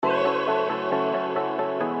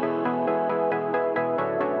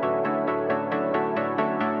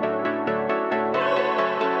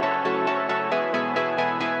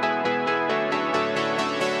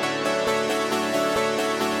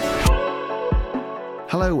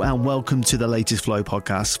Hello and welcome to the latest Flow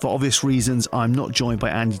podcast. For obvious reasons, I'm not joined by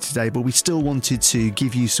Andy today, but we still wanted to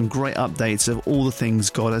give you some great updates of all the things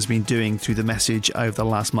God has been doing through the message over the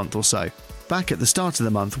last month or so. Back at the start of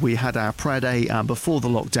the month, we had our prayer day before the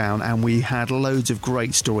lockdown, and we had loads of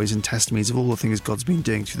great stories and testimonies of all the things God's been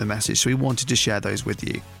doing through the message, so we wanted to share those with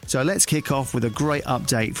you. So let's kick off with a great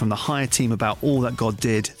update from the Hire team about all that God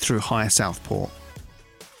did through Hire Southport.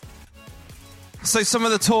 So some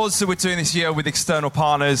of the tours that we're doing this year with external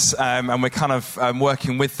partners, and we're kind of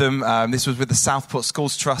working with them. This was with the Southport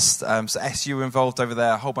Schools Trust, so SU were involved over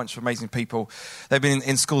there, a whole bunch of amazing people. They've been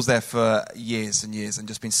in schools there for years and years and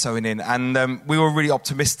just been sewing in. And we were really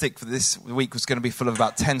optimistic for this week was going to be full of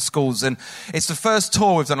about 10 schools. And it's the first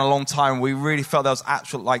tour we've done in a long time. We really felt there was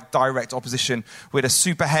actual direct opposition. We had a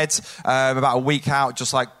superhead about a week out,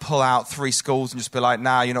 just pull out 3 schools and just be like,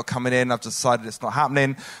 nah, you're not coming in. I've decided it's not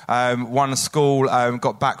happening. One school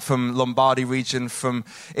got back from Lombardy region from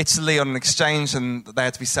Italy on an exchange, and they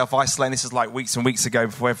had to be self-isolating. This is weeks and weeks ago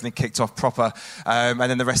before everything kicked off proper. And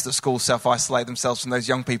then the rest of the school self-isolate themselves from those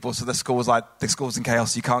young people. So the school was like, the school's in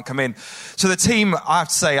chaos, you can't come in. So the team, I have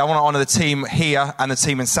to say, I want to honour the team here and the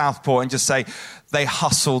team in Southport and just say, they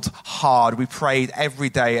hustled hard. We prayed every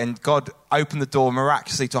day, and God opened the door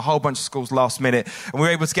miraculously to a whole bunch of schools last minute. And we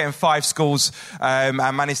were able to get in 5 schools and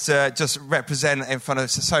managed to just represent in front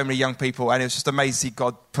of so many young people. And it was just amazing to see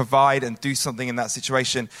God provide and do something in that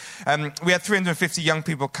situation. We had 350 young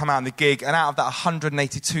people come out on the gig, and out of that,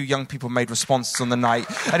 182 young people made responses on the night.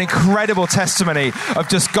 An incredible testimony of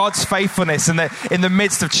just God's faithfulness, and that in the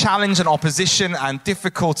midst of challenge and opposition and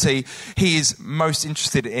difficulty, He is most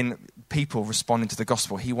interested in people responding to the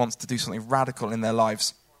gospel. He wants to do something radical in their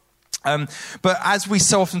lives. But as we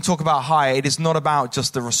so often talk about Hire, it is not about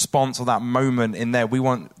just the response or that moment in there. We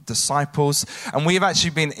want disciples. And we have actually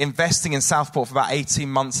been investing in Southport for about 18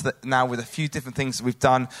 months now with a few different things that we've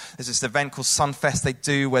done. There's this event called Sunfest they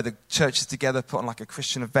do where the churches together put on a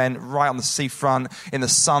Christian event right on the seafront in the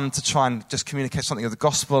sun to try and just communicate something of the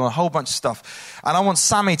gospel and a whole bunch of stuff. And I want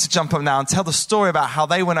Sammy to jump up now and tell the story about how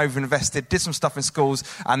they went over and invested, did some stuff in schools,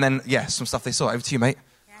 and then, some stuff they saw. Over to you, mate.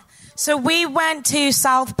 So we went to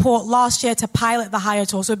Southport last year to pilot the Hire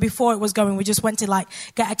tour. So before it was going, we just went to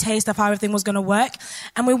get a taste of how everything was going to work.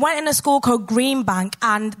 And we went in a school called Greenbank,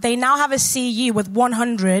 and they now have a CU with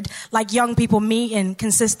 100 young people meeting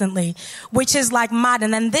consistently, which is mad.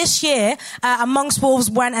 And then this year, Amongst Wolves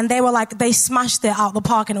went, and they were they smashed it out the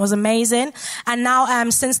park, and it was amazing. And now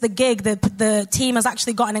since the gig, the team has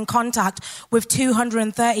actually gotten in contact with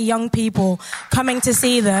 230 young people coming to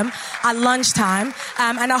see them at lunchtime,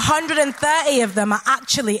 and 130 of them are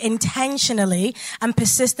actually intentionally and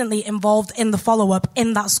persistently involved in the follow-up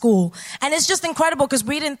in that school. And it's just incredible because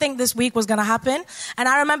we didn't think this week was going to happen. And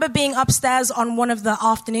I remember being upstairs on one of the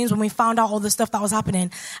afternoons when we found out all the stuff that was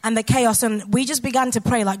happening and the chaos. And we just began to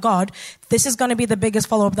pray God, this is going to be the biggest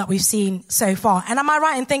follow-up that we've seen so far. And am I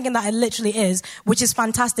right in thinking that it literally is, which is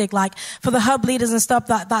fantastic. For the hub leaders and stuff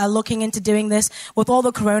that are looking into doing this with all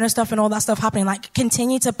the corona stuff and all that stuff happening,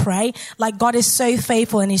 continue to pray. God is so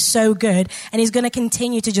faithful and He's so good, and He's going to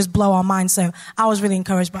continue to just blow our minds. So I was really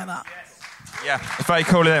encouraged by that. Yeah, very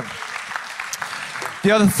cool, isn't it? The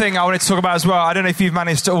other thing I wanted to talk about as well, I don't know if you've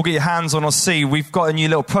managed to all get your hands on or see, we've got a new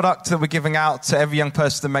little product that we're giving out to every young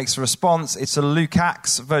person that makes a response. It's a Luke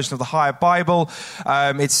Acts version of the Hire Bible.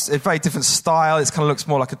 It's a very different style. It kind of looks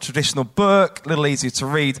more like a traditional book, a little easier to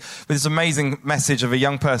read, with this amazing message of a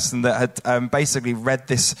young person that had basically read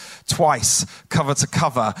this twice, cover to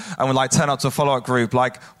cover, and would turn up to a follow-up group,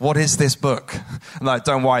 what is this book? And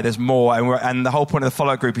don't worry, there's more. And the whole point of the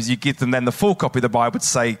follow-up group is you give them then the full copy of the Bible to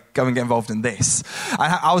say, go and get involved in this. And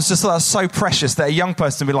I was just so precious that a young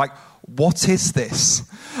person would be what is this?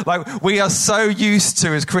 We are so used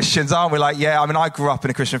to as Christians, aren't we? I grew up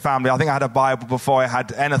in a Christian family. I think I had a Bible before I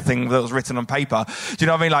had anything that was written on paper. Do you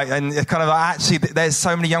know what I mean? And it's kind of actually, there's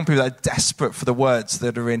so many young people that are desperate for the words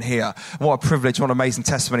that are in here. What a privilege, what an amazing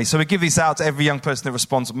testimony. So we give these out to every young person that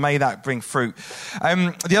responds. May that bring fruit.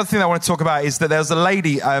 The other thing that I want to talk about is that there was a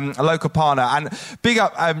lady, a local partner, and big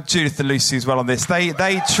up Judith and Lucy as well on this.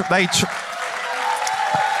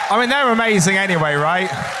 They're amazing anyway, right?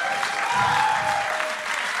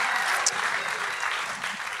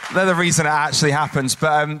 They're the reason it actually happens.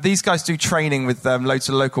 But these guys do training with loads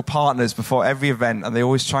of local partners before every event, and they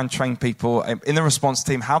always try and train people in the response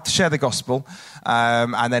team how to share the gospel,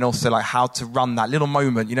 and then also how to run that little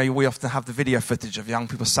moment. We often have the video footage of young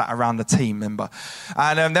people sat around a team member,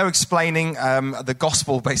 and they were explaining the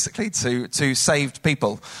gospel basically to saved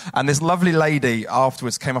people. And this lovely lady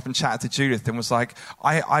afterwards came up and chatted to Judith and was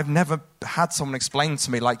I've never had someone explain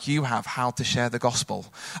to me, like you have, how to share the gospel.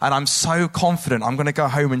 And I'm so confident I'm going to go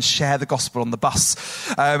home and share the gospel on the bus.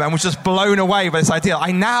 And was just blown away by this idea.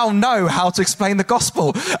 I now know how to explain the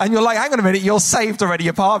gospel. And you're like, hang on a minute, you're saved already.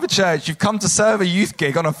 You're part of a church. You've come to serve a youth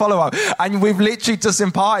gig on a follow-up. And we've literally just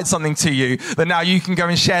imparted something to you that now you can go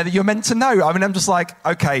and share that you're meant to know. I mean, I'm just like,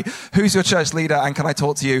 okay, who's your church leader? And can I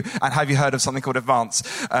talk to you? And have you heard of something called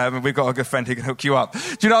Advance? And we've got a good friend who can hook you up.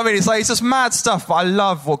 Do you know what I mean? It's just mad stuff. But I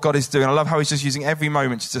love what God is doing. I love how he's just using every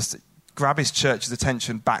moment to just grab his church's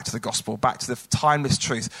attention back to the gospel, back to the timeless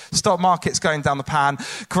truth. Stock market's going down the pan.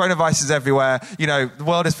 Coronavirus is everywhere. You know, the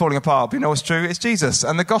world is falling apart. But you know what's true? It's Jesus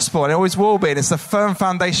and the gospel, and it always will be. And it's the firm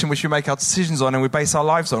foundation which we make our decisions on and we base our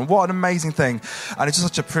lives on. What an amazing thing. And it's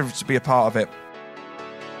just such a privilege to be a part of it.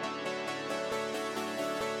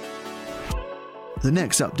 The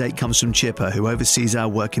next update comes from Chipper, who oversees our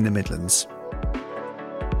work in the Midlands.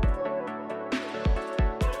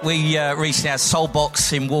 We recently had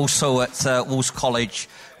Soulbox in Walsall at Walsall College,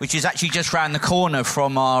 which is actually just round the corner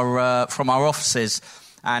from our offices.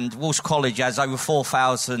 And Walsall College has over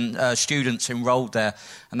 4,000 students enrolled there,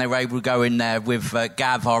 and they were able to go in there with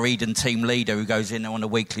Gav, our Eden team leader, who goes in there on a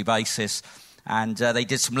weekly basis. And they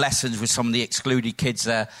did some lessons with some of the excluded kids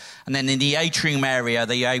there. And then in the atrium area,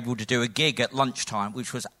 they were able to do a gig at lunchtime,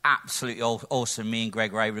 which was absolutely awesome. Me and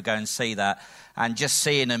Greg were able to go and see that. And just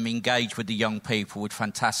seeing them engage with the young people was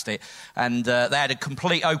fantastic. And they had a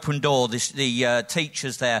complete open door. The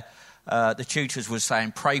teachers there, the tutors were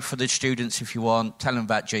saying, pray for the students if you want. Tell them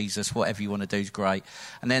about Jesus. Whatever you want to do is great.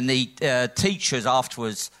 And then the teachers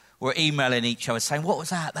afterwards were emailing each other saying, what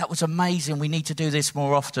was that? That was amazing. We need to do this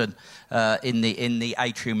more often in the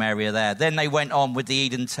atrium area there. Then they went on with the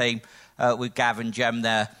Eden team, with Gav and Jem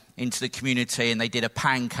there, into the community, and they did a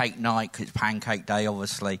pancake night, because it's pancake day,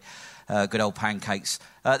 obviously. Good old pancakes.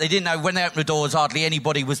 They didn't know, when they opened the doors, hardly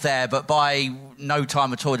anybody was there, but by no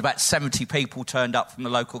time at all, about 70 people turned up from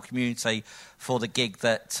the local community for the gig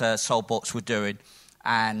that Soulbox were doing,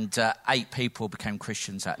 and 8 people became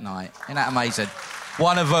Christians that night. Isn't that amazing?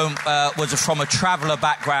 One of them was from a traveller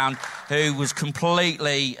background who was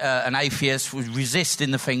completely an atheist, was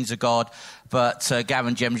resisting the things of God, but Gav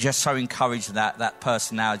and Jem just so encouraged that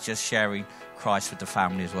person now is just sharing Christ with the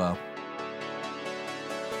family as well.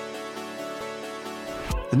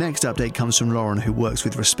 The next update comes from Lauren, who works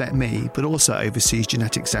with Respect Me, but also oversees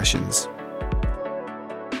genetic sessions.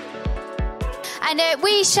 And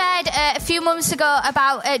we shared a few months ago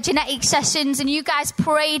about genetic sessions, and you guys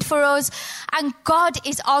prayed for us, and God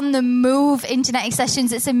is on the move in genetic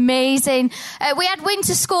sessions. It's amazing. We had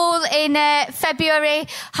winter school in February,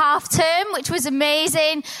 half term, which was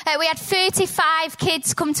amazing. We had 35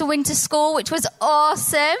 kids come to winter school, which was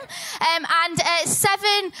awesome. And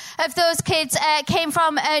 7 of those kids came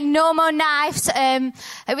from No More Knives.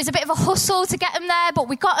 It was a bit of a hustle to get them there, but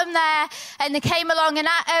we got them there, and they came along, and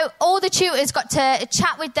all the tutors got to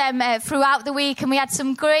chat with them throughout the week, and we had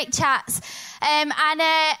some great chats. And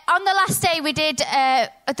on the last day we did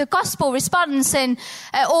the gospel response, and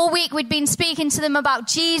all week we'd been speaking to them about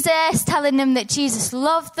Jesus, telling them that Jesus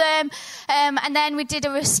loved them, and then we did a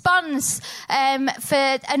response for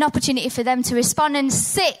an opportunity for them to respond, and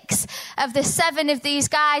 6 of the 7 of these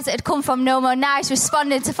guys that had come from No More Knives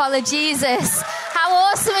responded to follow Jesus. How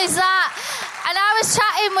awesome is that? And I was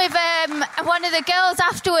chatting with one of the girls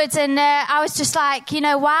afterwards, and I was just like, you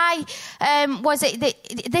know, why was it that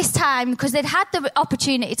this time? Because they'd had the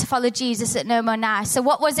opportunity to follow Jesus at No More Knives. So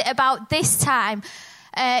what was it about this time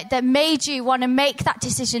that made you want to make that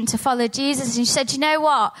decision to follow Jesus? And she said, you know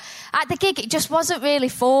what? At the gig, it just wasn't really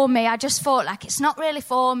for me. I just thought, like, it's not really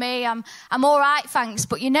for me. I'm all right, thanks.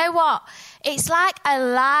 But you know what? It's like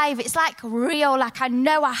alive. It's like real. Like, I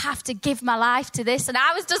know I have to give my life to this. And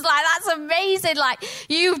I was just like, that's amazing. Like,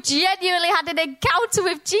 you've genuinely had an encounter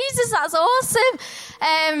with Jesus. That's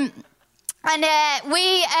awesome. And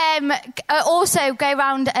we also go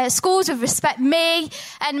around schools with Respect Me.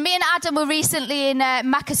 And me and Adam were recently in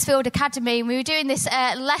Macclesfield Academy, and we were doing this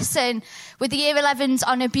lesson with the Year 11s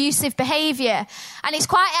on abusive behaviour. And it's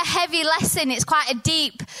quite a heavy lesson. It's quite a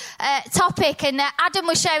deep topic. And Adam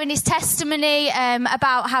was sharing his testimony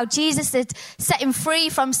about how Jesus had set him free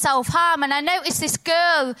from self-harm. And I noticed this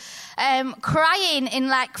girl crying in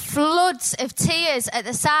like floods of tears at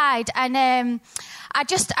the side. And I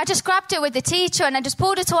just grabbed her with the teacher and I just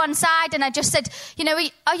pulled her to one side and I just said, you know,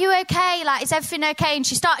 are you okay? Like, is everything okay? And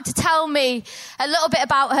she started to tell me a little bit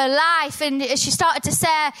about her life, and she started to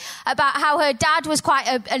say about how her dad was quite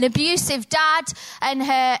an abusive dad, and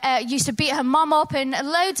her used to beat her mum up, and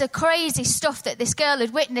loads of crazy stuff that this girl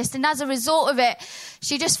had witnessed. And as a result of it,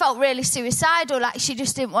 she just felt really suicidal, like she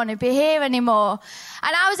just didn't want to be here anymore.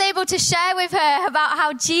 And I was able to share with her about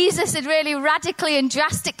how Jesus had really radically and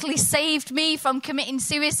drastically saved me from committing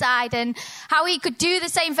suicide, and how he could do the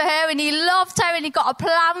same for her, and he loved her and he got a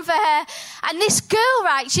plan for her. And this girl,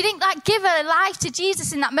 right, she didn't like give her life to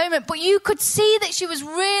Jesus in that moment, but you could see that she was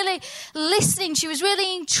really listening. She was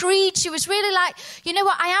really intrigued. She was really like, you know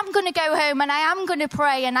what, I am going to go home and I am going to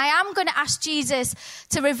pray and I am going to ask Jesus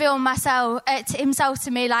to reveal himself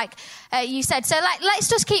to me, like you said. So let's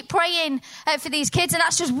just keep praying for these kids. And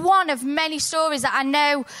that's just one of many stories that I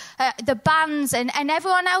know the bands and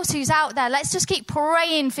everyone else who's out there. Let's just keep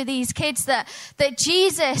praying for these kids that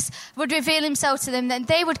Jesus would reveal himself to them, that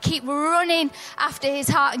they would keep running after his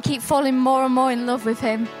heart and keep falling more and more in love with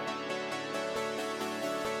him.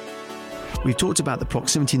 We've talked about the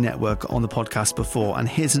Proximity Network on the podcast before, and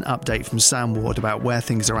here's an update from Sam Ward about where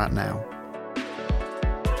things are at now.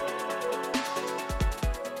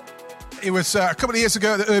 It was a couple of years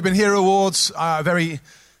ago at the Urban Hero Awards. A very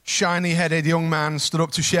shiny-headed young man stood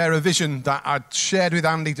up to share a vision that I'd shared with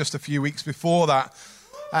Andy just a few weeks before that.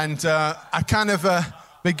 And I kind of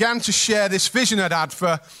began to share this vision I'd had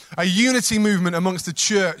for a unity movement amongst the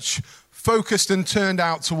church, focused and turned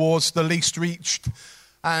out towards the least reached.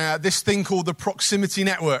 This thing called the Proximity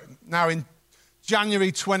Network. Now, in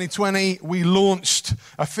January 2020, we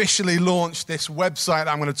officially launched this website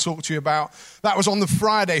I'm going to talk to you about. That was on the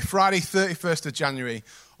Friday 31st of January.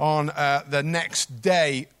 On the next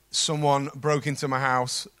day, someone broke into my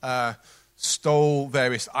house, stole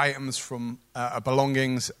various items from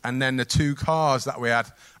belongings, and then the 2 cars that we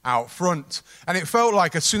had out front. And it felt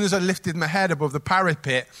like as soon as I lifted my head above the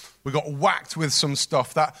parapet, we got whacked with some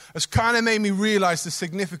stuff that has kind of made me realize the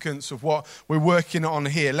significance of what we're working on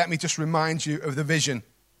here. Let me just remind you of the vision.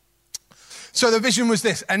 So the vision was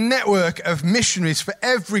this: a network of missionaries for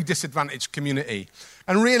every disadvantaged community.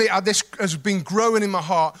 And really, this has been growing in my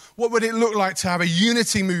heart. What would it look like to have a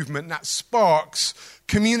unity movement that sparks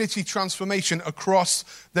community transformation across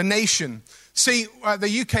the nation? See,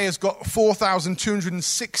 the UK has got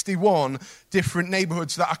 4,261 different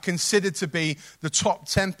neighbourhoods that are considered to be the top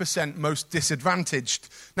 10% most disadvantaged.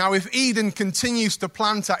 Now, if Eden continues to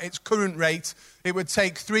plant at its current rate, it would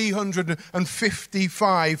take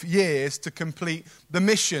 355 years to complete the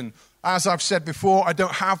mission. As I've said before, I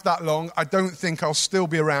don't have that long. I don't think I'll still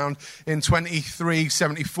be around in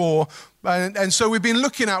 2374. And so we've been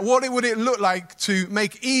looking at what would it look like to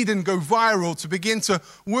make Eden go viral, to begin to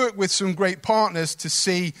work with some great partners to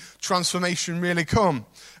see transformation really come.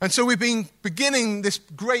 And so we've been beginning this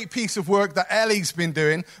great piece of work that Ellie's been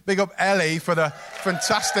doing. Big up Ellie for the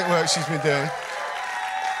fantastic work she's been doing.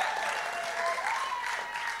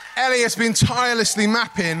 Ellie has been tirelessly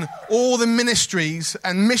mapping all the ministries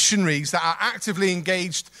and missionaries that are actively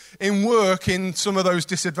engaged in work in some of those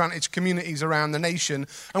disadvantaged communities around the nation.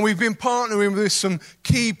 And we've been partnering with some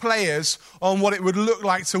key players on what it would look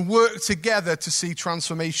like to work together to see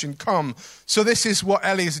transformation come. So this is what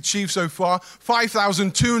Ellie has achieved so far.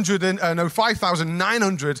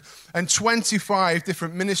 5,925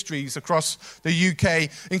 different ministries across the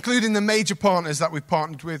UK, including the major partners that we've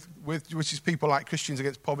partnered with, which is people like Christians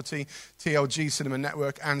Against Poverty, TLG, Cinema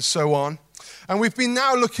Network, and so on. And we've been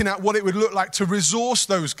now looking at what it would look like to resource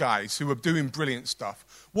those guys who are doing brilliant stuff.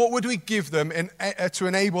 What would we give them to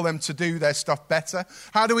enable them to do their stuff better?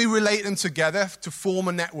 How do we relate them together to form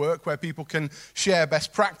a network where people can share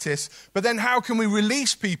best practice? But then how can we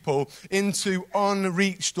release people into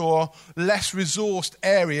unreached or less resourced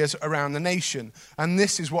areas around the nation? And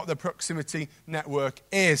this is what the Proximity Network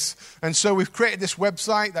is. And so we've created this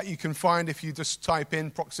website that you can find if you just type in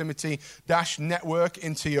proximity-network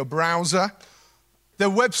into your browser. The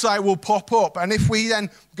website will pop up, and if we then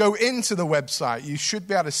go into the website, you should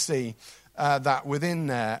be able to see that within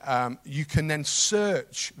there, you can then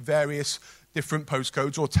search various different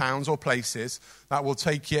postcodes or towns or places that will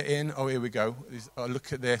take you in. Oh, here we go.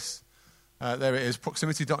 Look at this. There it is,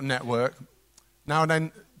 proximity.network. Now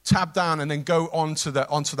then, tab down and then go onto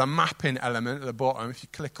the mapping element at the bottom. If you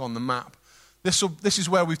click on the map, This is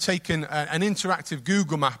where we've taken an interactive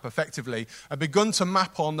Google map, effectively, and begun to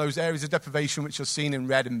map on those areas of deprivation which are seen in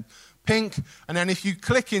red and pink. And then if you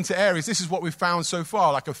click into areas, this is what we've found so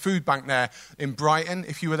far, like a food bank there in Brighton.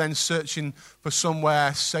 If you were then searching for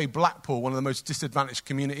somewhere, say Blackpool, one of the most disadvantaged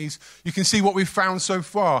communities, you can see what we've found so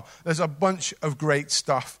far. There's a bunch of great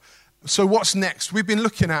stuff. So what's next? We've been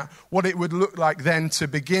looking at what it would look like then to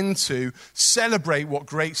begin to celebrate what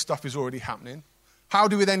great stuff is already happening. How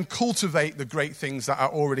do we then cultivate the great things that are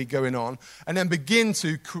already going on, and then begin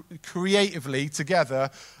to creatively together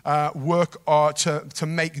work to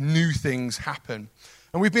make new things happen?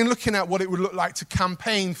 And we've been looking at what it would look like to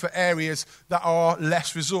campaign for areas that are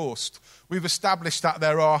less resourced. We've established that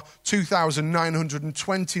there are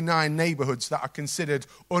 2,929 neighbourhoods that are considered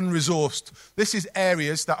unresourced. This is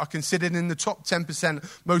areas that are considered in the top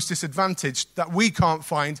 10% most disadvantaged that we can't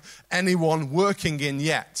find anyone working in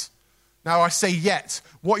yet. Now, I say yet.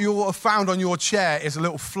 What you'll have found on your chair is a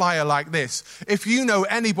little flyer like this. If you know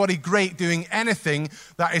anybody great doing anything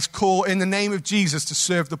that is called in the name of Jesus to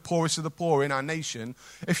serve the poorest of the poor in our nation,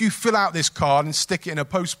 if you fill out this card and stick it in a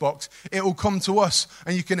postbox, it will come to us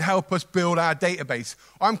and you can help us build our database.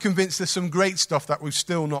 I'm convinced there's some great stuff that we've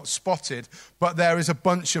still not spotted, but there is a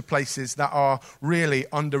bunch of places that are really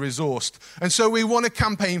under-resourced. And so we want to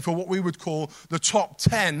campaign for what we would call the top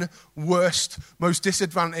 10 worst, most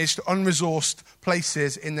disadvantaged, unresourced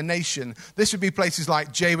places in the nation. This would be places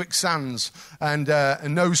like Jaywick Sands and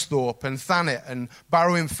Knaresthorpe and Thanet and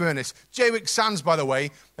Barrow-in-Furness. Jaywick Sands, by the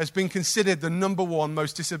way, has been considered the number one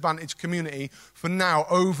most disadvantaged community for now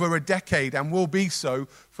over a decade, and will be so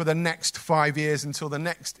for the next 5 years until the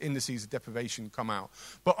next indices of deprivation come out.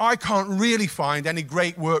 But I can't really find any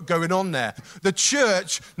great work going on there. The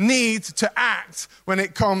church needs to act when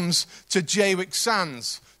it comes to Jaywick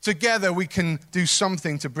Sands. Together we can do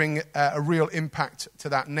something to bring a real impact to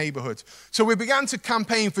that neighbourhood. So we began to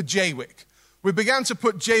campaign for Jaywick. We began to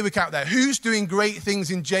put Jaywick out there. Who's doing great things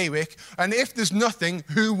in Jaywick? And if there's nothing,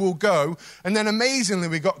 who will go? And then amazingly,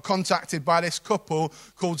 we got contacted by this couple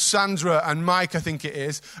called Sandra and Mike, I think it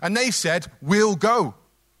is. And they said, we'll go.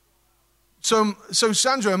 So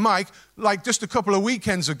Sandra and Mike, like just a couple of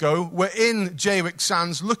weekends ago, were in Jaywick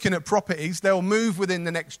Sands looking at properties. They'll move within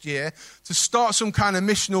the next year to start some kind of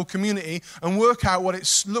missional community and work out what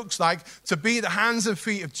it looks like to be the hands and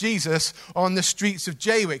feet of Jesus on the streets of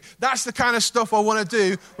Jaywick. That's the kind of stuff I want to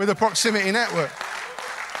do with the Proximity Network.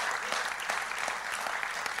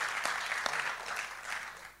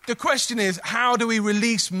 The question is, how do we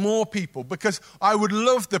release more people? Because I would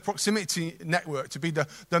love the Proximity Network to be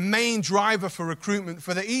the main driver for recruitment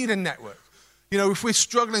for the Eden Network. You know, if we're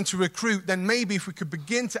struggling to recruit, then maybe if we could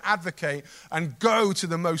begin to advocate and go to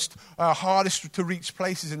the most hardest to reach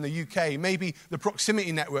places in the UK, maybe the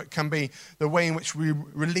Proximity Network can be the way in which we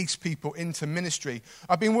release people into ministry.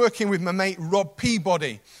 I've been working with my mate Rob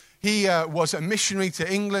Peabody. He was a missionary to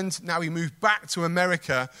England. Now he moved back to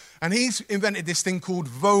America. And he's invented this thing called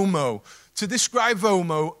VOMO. To describe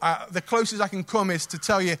VOMO, the closest I can come is to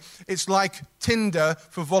tell you it's like Tinder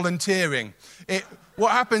for volunteering.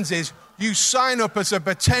 What happens is you sign up as a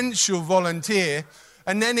potential volunteer,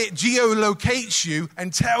 and then it geolocates you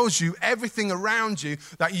and tells you everything around you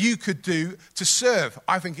that you could do to serve.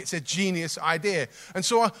 I think it's a genius idea. And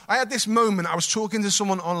so I had this moment. I was talking to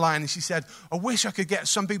someone online, and she said, I wish I could get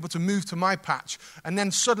some people to move to my patch. And then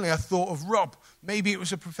suddenly I thought of Rob. Maybe it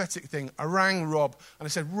was a prophetic thing. I rang Rob, and I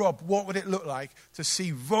said, Rob, what would it look like to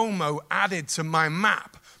see VOMO added to my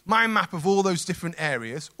map? My map of all those different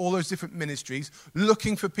areas, all those different ministries,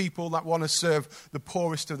 looking for people that want to serve the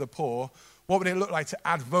poorest of the poor. What would it look like to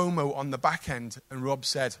add VOMO on the back end? And Rob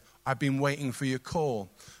said, I've been waiting for your call.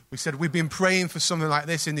 We said, we've been praying for something like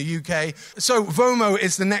this in the UK. So VOMO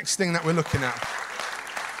is the next thing that we're looking at.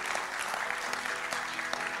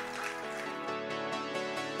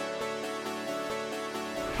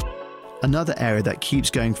 Another area that keeps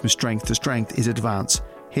going from strength to strength is Advance.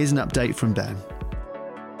 Here's an update from Ben.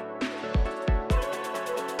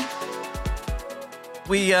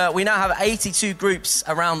 We now have 82 groups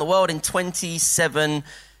around the world in 27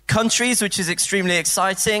 countries, which is extremely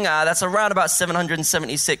exciting. That's around about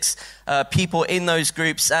 776 people in those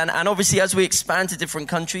groups. And obviously, as we expand to different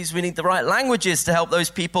countries, we need the right languages to help those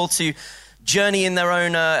people to journey in their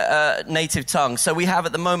own native tongue. So we have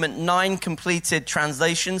at the moment 9 completed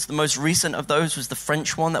translations. The most recent of those was the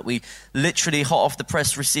French one that we literally hot off the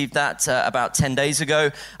press received that about 10 days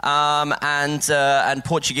ago. And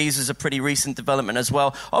Portuguese is a pretty recent development as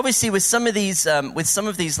well. Obviously, with some of these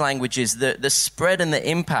languages, the spread and the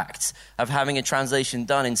impact of having a translation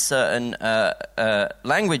done in certain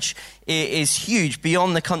language is huge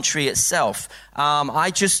beyond the country itself.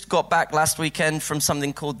 I just got back last weekend from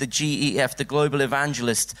something called the GEF, the Global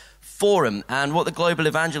Evangelist Forum, and what the Global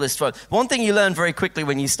Evangelist Forum. One thing you learn very quickly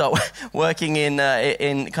when you start working in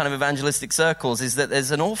kind of evangelistic circles is that there's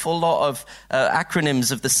an awful lot of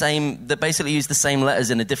acronyms of the same that basically use the same letters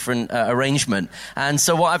in a different arrangement. And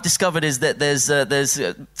so what I've discovered is that there's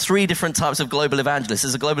 3 different types of global evangelists.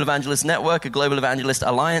 There's a Global Evangelist Network, a Global Evangelist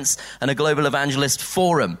Alliance, and a Global Evangelist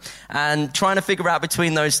Forum. And trying to figure out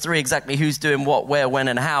between those 3 exactly who's doing what, where, when,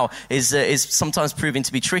 and how is sometimes proving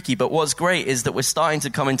to be tricky. But what's great is that we're starting to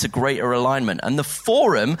come into greater alignment. And the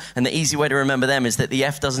Forum, and the easy way to remember them is that the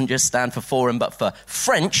F doesn't just stand for forum, but for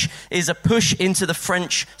French, is a push into the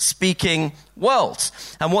French-speaking world.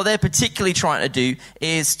 And what they're particularly trying to do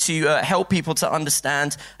is to help people to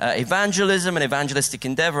understand evangelism and evangelistic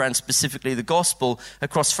endeavor, and specifically the gospel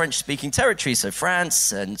across French-speaking territories, so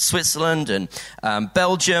France and Switzerland and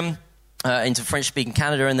Belgium, into French-speaking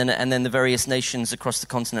Canada, and then the various nations across the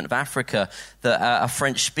continent of Africa that are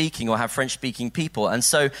French-speaking or have French-speaking people. And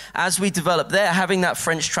so as we develop there, having that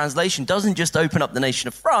French translation doesn't just open up the nation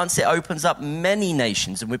of France, it opens up many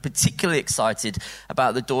nations. And we're particularly excited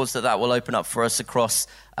about the doors that will open up for us across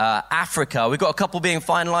Africa. We've got a couple being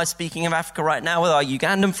finalized, speaking of Africa right now, with our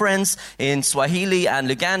Ugandan friends in Swahili and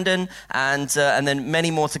Lugandan, and then many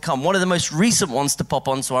more to come. One of the most recent ones to pop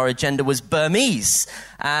onto our agenda was Burmese.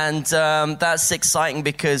 And that's exciting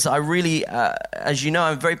because I really, as you know,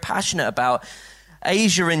 I'm very passionate about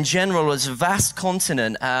Asia in general as a vast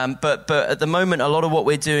continent, but at the moment, a lot of what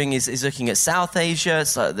we're doing is looking at South Asia,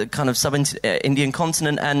 so the kind of sub-Indian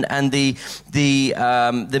continent, and the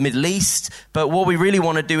Middle East. But what we really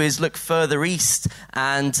want to do is look further east,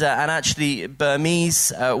 and actually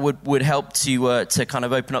Burmese would help to kind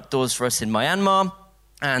of open up doors for us in Myanmar.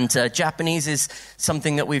 And Japanese is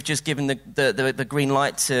something that we've just given the green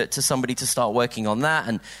light to somebody to start working on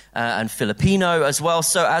that, and Filipino as well.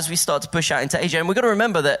 So as we start to push out into Asia, and we've got to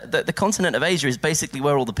remember that the continent of Asia is basically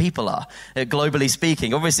where all the people are, globally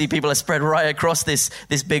speaking. Obviously, people are spread right across this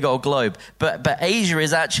big old globe, but Asia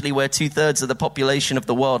is actually where 2/3 of the population of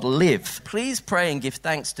the world live. Please pray and give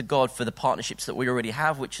thanks to God for the partnerships that we already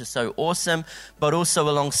have, which are so awesome, but also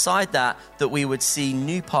alongside that we would see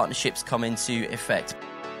new partnerships come into effect.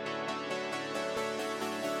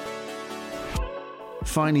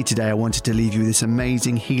 Finally today, I wanted to leave you with this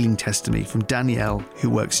amazing healing testimony from Danielle, who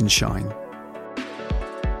works in Shine.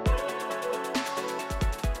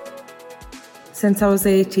 Since I was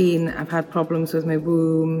 18, I've had problems with my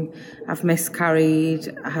womb. I've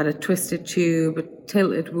miscarried. I had a twisted tube, a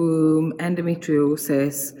tilted womb,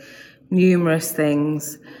 endometriosis, numerous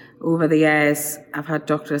things. Over the years, I've had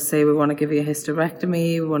doctors say, we want to give you a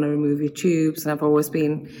hysterectomy, we want to remove your tubes. And I've always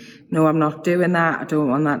been, no, I'm not doing that. I don't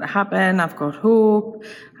want that to happen. I've got hope.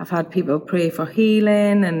 I've had people pray for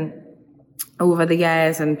healing and over the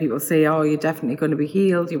years, and people say, oh, you're definitely going to be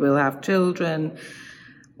healed. You will have children,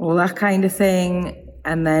 all that kind of thing.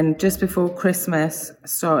 And then just before Christmas, I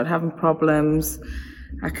started having problems.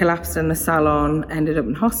 I collapsed in the salon, ended up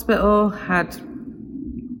in hospital, had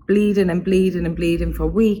bleeding for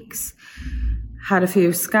weeks, had a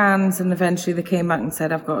few scans, and eventually they came back and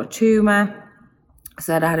said I've got a tumour.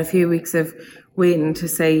 Said I had a few weeks of waiting to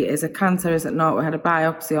see, is it cancer, is it not? We had a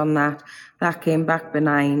biopsy on that. That came back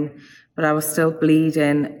benign, but I was still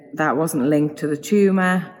bleeding. That wasn't linked to the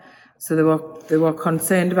tumour, so they were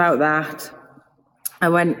concerned about that.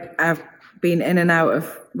 I've been in and out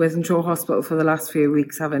of Withenshaw Hospital for the last few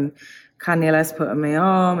weeks, having cannulas put on my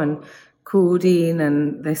arm and codeine,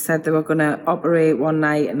 and they said they were going to operate one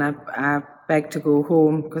night, and I begged to go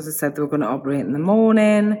home because they said they were going to operate in the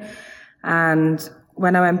morning. And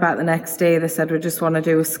when I went back the next day, they said we just want to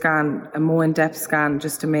do a scan, a more in-depth scan,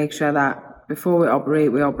 just to make sure that before we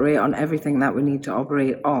operate on everything that we need to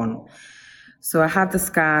operate on. So I had the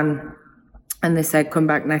scan, and they said come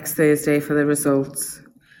back next Thursday for the results.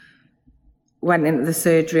 Went into the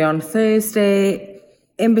surgery on Thursday.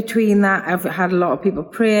 In between that, I've had a lot of people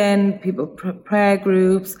praying, prayer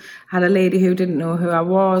groups. Had a lady who didn't know who I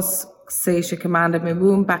was say she commanded my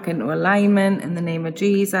womb back into alignment in the name of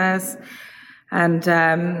Jesus. And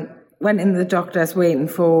went in the doctors waiting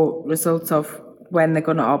for results of when they're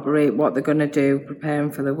going to operate, what they're going to do,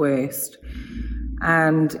 preparing for the worst.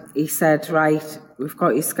 And he said, right, we've got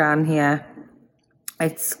your scan here.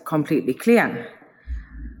 it's completely clear.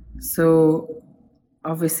 So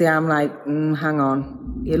obviously I'm like, hang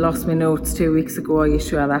on, you lost my notes 2 weeks ago, are you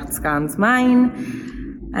sure that scan's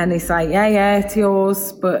mine? And he's like, yeah, it's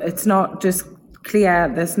yours, but it's not just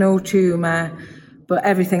clear, there's no tumour, but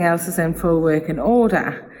everything else is in full working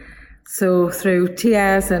order. So through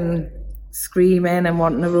tears and screaming and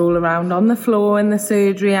wanting to roll around on the floor in the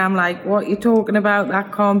surgery, I'm like, what are you talking about?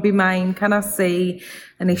 That can't be mine. Can I see?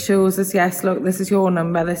 And he shows us, yes, look, this is your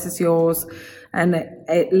number, this is yours. And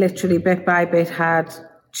it literally bit by bit had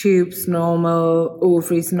tubes normal,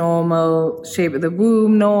 ovaries normal, shape of the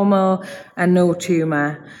womb normal, and no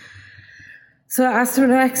tumour. So I asked him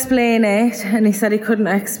to explain it, and he said he couldn't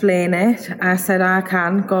explain it. I said, I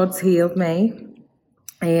can, God's healed me.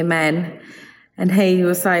 Amen. And he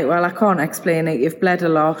was like, well, I can't explain it. You've bled a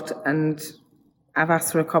lot, and I've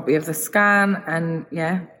asked for a copy of the scan, and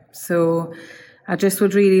yeah. So I just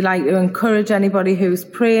would really like to encourage anybody who's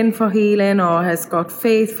praying for healing or has got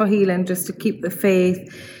faith for healing just to keep the faith.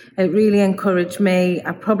 It really encouraged me.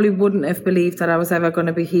 I probably wouldn't have believed that I was ever going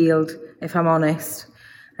to be healed, if I'm honest,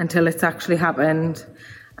 until it's actually happened.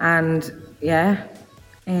 And yeah,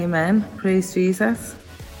 amen. Praise Jesus.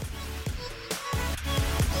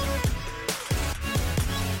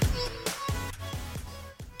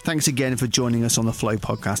 Thanks again for joining us on the Flow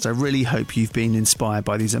podcast. I really hope you've been inspired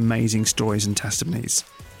by these amazing stories and testimonies.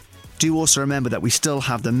 Do also remember that we still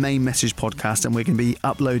have the main message podcast, and we're going to be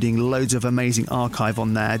uploading loads of amazing archive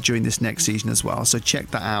on there during this next season as well. So check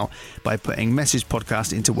that out by putting message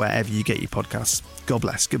podcast into wherever you get your podcasts. God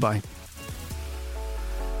bless. Goodbye.